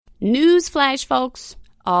Newsflash, folks.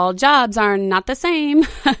 All jobs are not the same.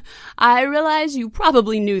 I realize you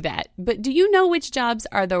probably knew that, but do you know which jobs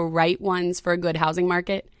are the right ones for a good housing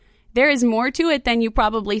market? There is more to it than you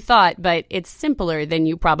probably thought, but it's simpler than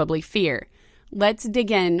you probably fear. Let's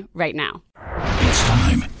dig in right now. It's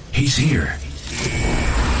time. He's here.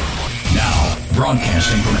 Now,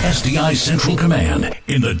 broadcasting from SDI Central Command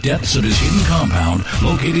in the depths of his hidden compound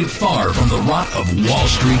located far from the rot of Wall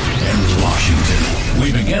Street and Washington,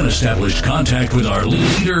 we've again established contact with our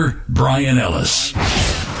leader, Brian Ellis.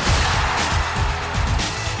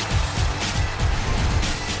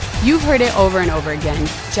 You've heard it over and over again.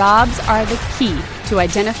 Jobs are the key to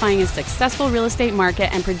identifying a successful real estate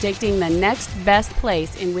market and predicting the next best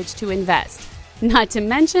place in which to invest. Not to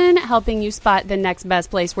mention helping you spot the next best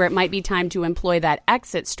place where it might be time to employ that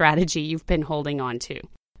exit strategy you've been holding on to.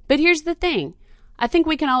 But here's the thing. I think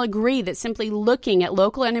we can all agree that simply looking at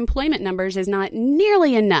local unemployment numbers is not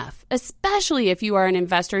nearly enough, especially if you are an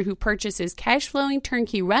investor who purchases cash-flowing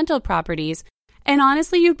turnkey rental properties. And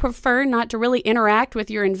honestly, you'd prefer not to really interact with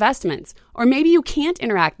your investments. Or maybe you can't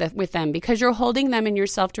interact with them because you're holding them in your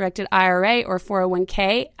self-directed IRA or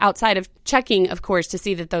 401k outside of checking, of course, to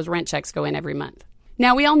see that those rent checks go in every month.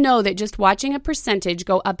 Now, we all know that just watching a percentage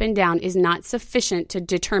go up and down is not sufficient to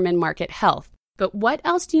determine market health. But what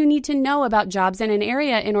else do you need to know about jobs in an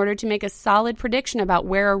area in order to make a solid prediction about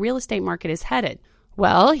where a real estate market is headed?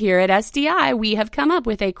 Well, here at SDI, we have come up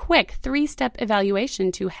with a quick 3-step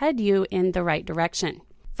evaluation to head you in the right direction.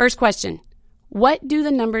 First question, what do the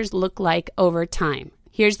numbers look like over time?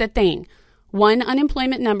 Here's the thing. One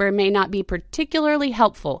unemployment number may not be particularly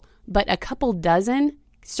helpful, but a couple dozen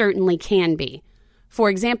certainly can be. For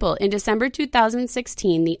example, in December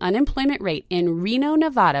 2016, the unemployment rate in Reno,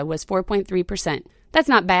 Nevada was 4.3%. That's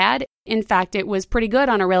not bad. In fact, it was pretty good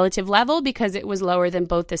on a relative level because it was lower than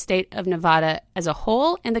both the state of Nevada as a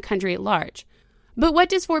whole and the country at large. But what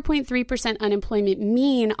does 4.3% unemployment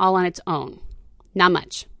mean all on its own? Not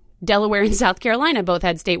much. Delaware and South Carolina both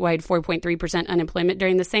had statewide 4.3% unemployment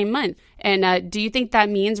during the same month. And do you think that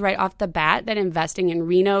means right off the bat that investing in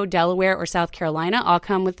Reno, Delaware, or South Carolina all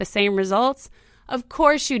come with the same results? Of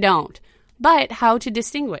course you don't. But how to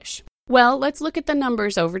distinguish? Well, let's look at the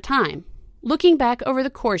numbers over time. Looking back over the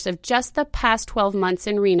course of just the past 12 months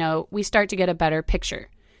in Reno, we start to get a better picture.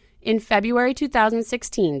 In February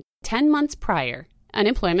 2016, 10 months prior,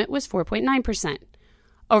 unemployment was 4.9%.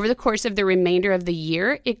 Over the course of the remainder of the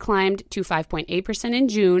year, it climbed to 5.8% in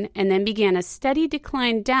June and then began a steady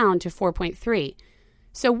decline down to 4.3%.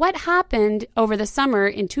 So what happened over the summer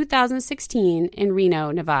in 2016 in Reno,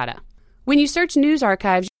 Nevada? When you search news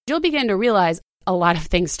archives, you'll begin to realize a lot of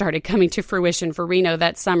things started coming to fruition for Reno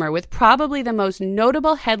that summer, with probably the most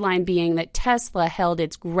notable headline being that Tesla held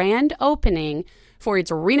its grand opening for its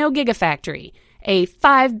Reno Gigafactory, a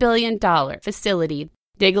 $5 billion facility.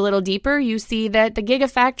 Dig a little deeper, you see that the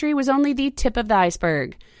Gigafactory was only the tip of the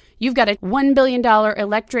iceberg. You've got a $1 billion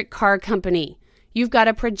electric car company. You've got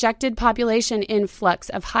a projected population influx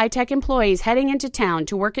of high-tech employees heading into town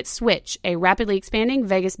to work at Switch, a rapidly expanding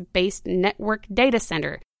Vegas-based network data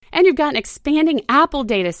center. And you've got an expanding Apple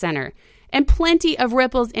data center. And plenty of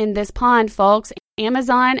ripples in this pond, folks.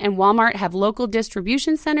 Amazon and Walmart have local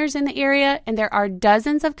distribution centers in the area, and there are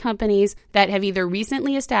dozens of companies that have either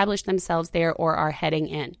recently established themselves there or are heading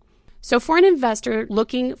in. So for an investor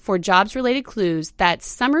looking for jobs-related clues, that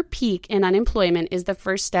summer peak in unemployment is the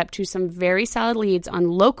first step to some very solid leads on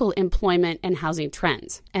local employment and housing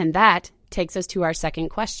trends. And that takes us to our second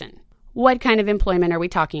question. What kind of employment are we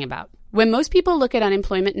talking about? When most people look at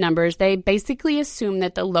unemployment numbers, they basically assume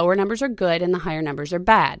that the lower numbers are good and the higher numbers are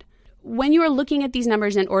bad. When you are looking at these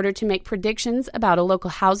numbers in order to make predictions about a local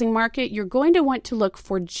housing market, you're going to want to look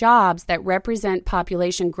for jobs that represent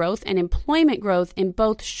population growth and employment growth in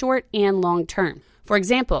both short and long term. For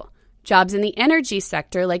example, jobs in the energy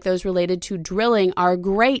sector, like those related to drilling, are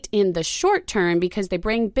great in the short term because they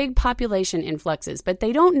bring big population influxes, but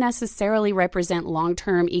they don't necessarily represent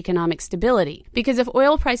long-term economic stability. Because if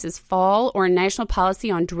oil prices fall or national policy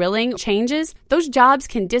on drilling changes, those jobs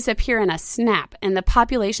can disappear in a snap, and the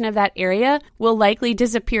population of that area will likely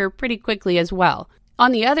disappear pretty quickly as well.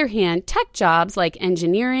 On the other hand, tech jobs like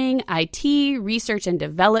engineering, IT, research and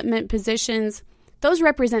development positions, those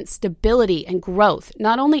represent stability and growth.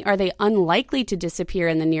 Not only are they unlikely to disappear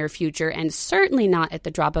in the near future, and certainly not at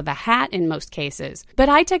the drop of a hat in most cases, but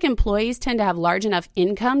high-tech employees tend to have large enough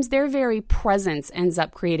incomes, their very presence ends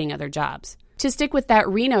up creating other jobs. To stick with that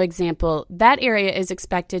Reno example, that area is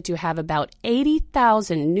expected to have about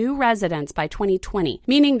 80,000 new residents by 2020,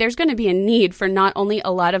 meaning there's going to be a need for not only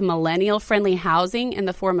a lot of millennial-friendly housing in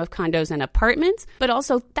the form of condos and apartments, but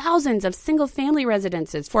also thousands of single-family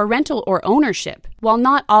residences for rental or ownership. While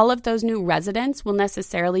not all of those new residents will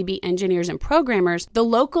necessarily be engineers and programmers, the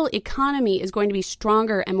local economy is going to be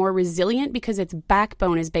stronger and more resilient because its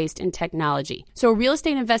backbone is based in technology. So real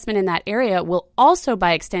estate investment in that area will also,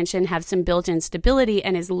 by extension, have some built-in stability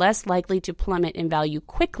and is less likely to plummet in value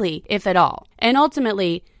quickly, if at all. And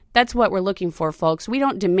ultimately, that's what we're looking for, folks. We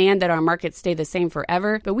don't demand that our markets stay the same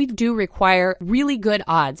forever, but we do require really good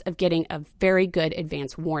odds of getting a very good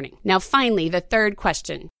advance warning. Now, finally, the third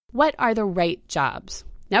question. What are the right jobs?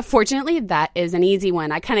 Now, fortunately, that is an easy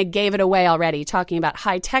one. I kind of gave it away already talking about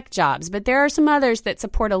high-tech jobs, but there are some others that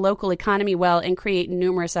support a local economy well and create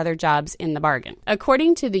numerous other jobs in the bargain.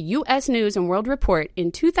 According to the U.S. News and World Report,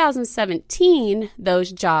 in 2017,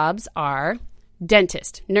 those jobs are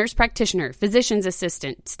dentist, nurse practitioner, physician's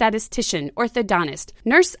assistant, statistician, orthodontist,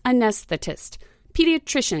 nurse anesthetist,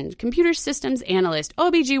 pediatrician, computer systems analyst,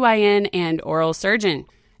 OBGYN, and oral surgeon.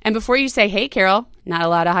 And before you say, hey, Carol, not a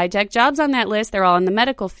lot of high-tech jobs on that list, they're all in the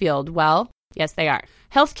medical field. Well, yes, they are.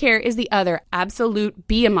 Healthcare is the other absolute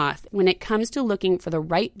behemoth when it comes to looking for the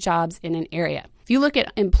right jobs in an area. If you look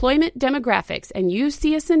at employment demographics and you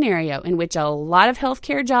see a scenario in which a lot of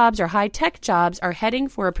healthcare jobs or high-tech jobs are heading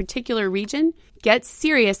for a particular region, get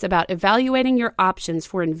serious about evaluating your options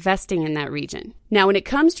for investing in that region. Now, when it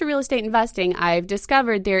comes to real estate investing, I've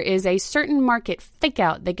discovered there is a certain market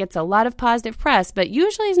fake-out that gets a lot of positive press, but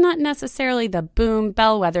usually is not necessarily the boom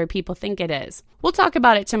bellwether people think it is. We'll talk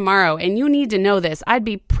about it tomorrow, and you need to know this. I'd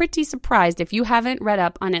be pretty surprised if you haven't read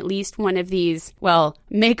up on at least one of these,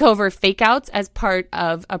 makeover fake-outs as part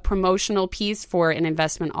of a promotional piece for an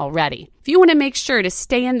investment already. If you want to make sure to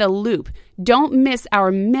stay in the loop, don't miss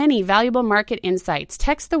our many valuable market insights.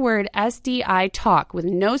 Text the word SDI Talk with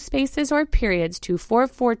no spaces or periods to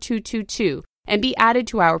 44222 and be added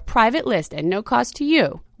to our private list at no cost to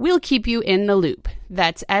you. We'll keep you in the loop.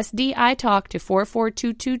 That's SDI Talk to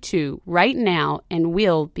 44222 right now, and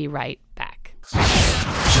we'll be right back.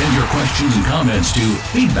 Send your questions and comments to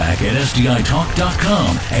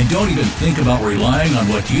feedback@sditalk.com. And don't even think about relying on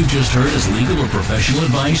what you've just heard as legal or professional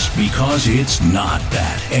advice, because it's not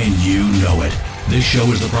that, and you know it. This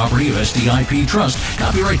show is the property of SDIP Trust.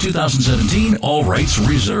 Copyright 2017, all rights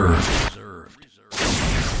reserved.